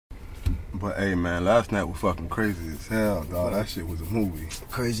But hey man, last night was fucking crazy as hell, dog. That shit was a movie.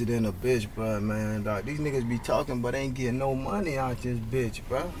 Crazy than a bitch, bro, man, dog. These niggas be talking, but ain't getting no money out this bitch,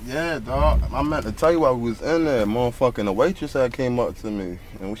 bro. Yeah, dog. I meant to tell you while we was in there, motherfucking the waitress had came up to me,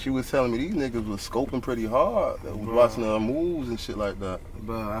 and when she was telling me these niggas was scoping pretty hard, they was watching their moves and shit like that.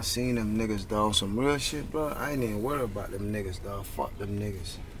 Bro, I seen them niggas, dog. Some real shit, bro. I ain't even worried about them niggas, dog. Fuck them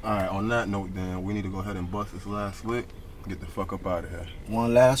niggas. All right, on that note, then we need to go ahead and bust this last lick. Get the fuck up out of here.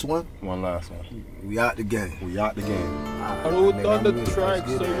 One last one? One last one. We out the game. We out the game. I wrote on the track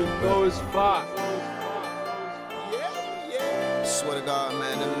so you know it's fire. I swear to God,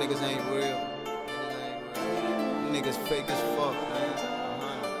 man, them niggas ain't real. Them niggas fake as fuck, man.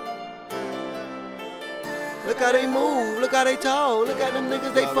 Look how they move, look how they talk, look at them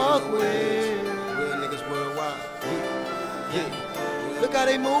niggas they fuck with. Real niggas worldwide. Yeah. Look how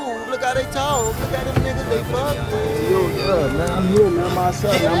they move, look how they talk, look at them niggas they fuck with. Yo, yeah, man, I'm here, man,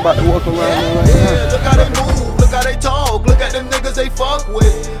 myself. I'm about to walk around there right now. Look how they move, look how they talk, look at them niggas they fuck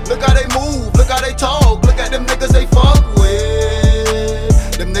with. Look how they move, look how they talk, look at them niggas they fuck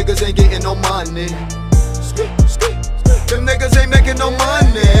with. Them niggas ain't getting no money. Them niggas ain't making no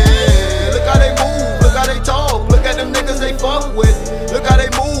money. Look how they move, look how they talk, look at them niggas they fuck with. Look how they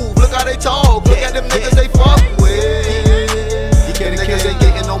move, look how they talk, look at them niggas they fuck with. Them niggas ain't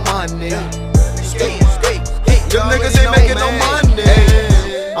getting no money. Them niggas ain't making no money.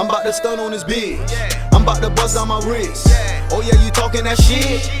 I'm about to stun on this bitch. I'm about to bust on my wrist. Oh yeah, you talking that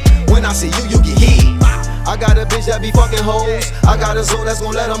shit? When I see you, you get hit. I got a bitch that be fucking hoes. I got a soul that's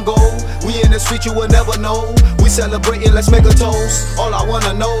gon' let them go. We in the street, you will never know. We celebrating, let's make a toast. All I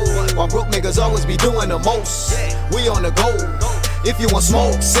wanna know, why broke niggas always be doing the most. We on the go. If you want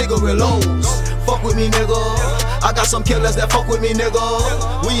smoke, cigarette lows. Fuck with me, nigga. I got some killers that fuck with me,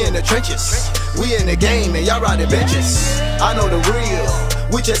 nigga. We in the trenches. We in the game and y'all riding benches. I know the real.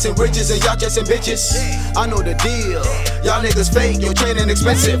 We chasing riches and y'all chasing bitches. I know the deal. Y'all niggas fake, your chain ain't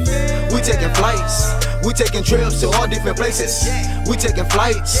expensive. We taking flights. We taking trips to all different places. We taking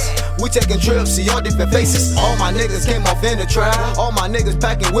flights. We taking trips, see all different faces. All my niggas came off in the trap. All my niggas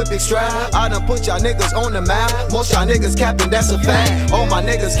packing with big strap. I done put y'all niggas on the map. Most y'all niggas capping, that's a fact. All my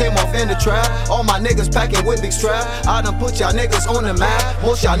niggas came off in the trap. All my niggas packing with big strap. I done put y'all niggas on the map.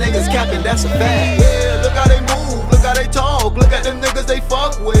 Most y'all niggas capping, that's a fact. Yeah, look how they move, look how they talk. Look at them niggas they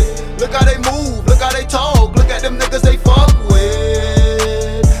fuck with. Look how they move, look how they talk. Look at them niggas they fuck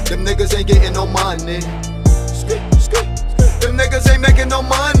with. Them niggas ain't getting no money. Them niggas ain't making no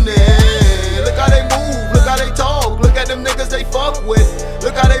money. Look how they move, look how they talk. Look at them niggas they fuck with.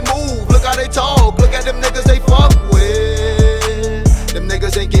 Look how they move, look how they talk. Look at them niggas they fuck with. Them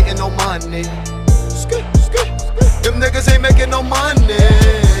niggas ain't getting no money. Them niggas ain't making no money.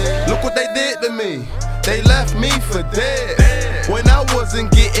 Look what they did to me. They left me for dead. When I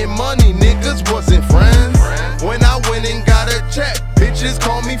wasn't getting money, niggas wasn't friends. When I went and got a check, bitches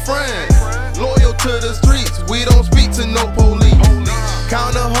call me friends. Loyal to the streets, we don't speak to no police.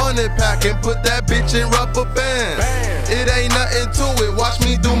 Count 100 pack and put that bitch in rubber band. It ain't nothing to it, watch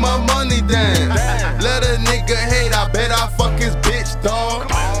me do my money dance. Let a nigga hate, I bet I fuck his bitch, dog.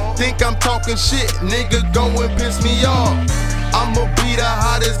 Think I'm talking shit, nigga go and piss me off. I'ma be the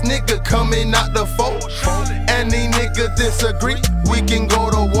hottest nigga coming out the fold. Any nigga disagree, we can go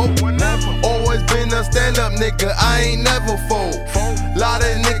to war. Always been a stand-up nigga, I ain't never fold. Lot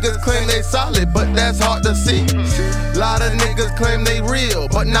of niggas claim they solid, but that's hard to see. Lot of niggas claim they real,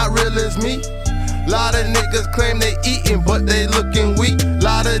 but not real as me. Lot of niggas claim they eatin', but they looking weak.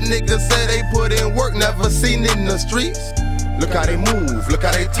 Lot of niggas say they put in work, never seen in the streets. Look how they move, look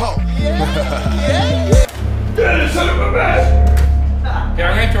how they talk. ¿Qué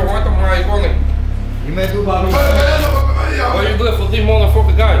han hecho? ¿Cuántos maricones? Dime tú, papi. What you doing for these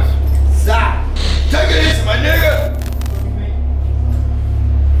motherfucking guys? Stop. Take it easy, my nigga.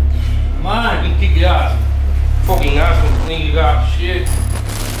 Man, you kick your ass. Fucking ass, nigga got shit.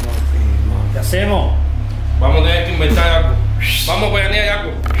 ¿Qué hacemos? Vamos a tener que inventar algo. Vamos a planear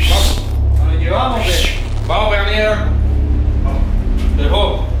algo. Vamos. ¿Nos llevamos qué? Vamos a planear algo.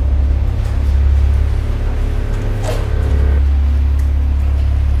 Dejó.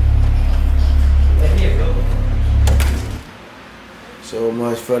 So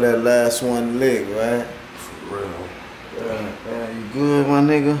much for that last one lick, right? For real. You good, my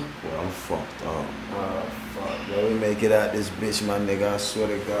nigga? Well, I'm fucked up. Oh, fuck, bro. We make it out this bitch, my nigga. I swear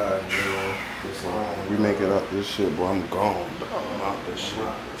to God, bro. We make it out this shit, boy. I'm gone, dog. I'm out this shit.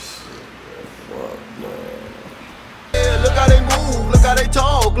 Fuck, bro. Yeah, look how they move, look how they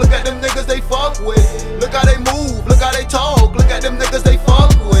talk. Look at them niggas they fuck with. Look how they move, look how they talk. Look at them niggas they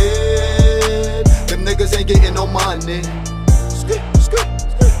fuck with. Them niggas ain't getting no money.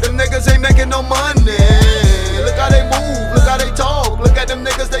 Them niggas niggas ain't making no money. Look how they move, look how they talk. Look at them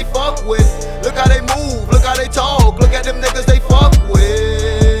niggas they fuck with. Look how they move, look how they talk. Look at them niggas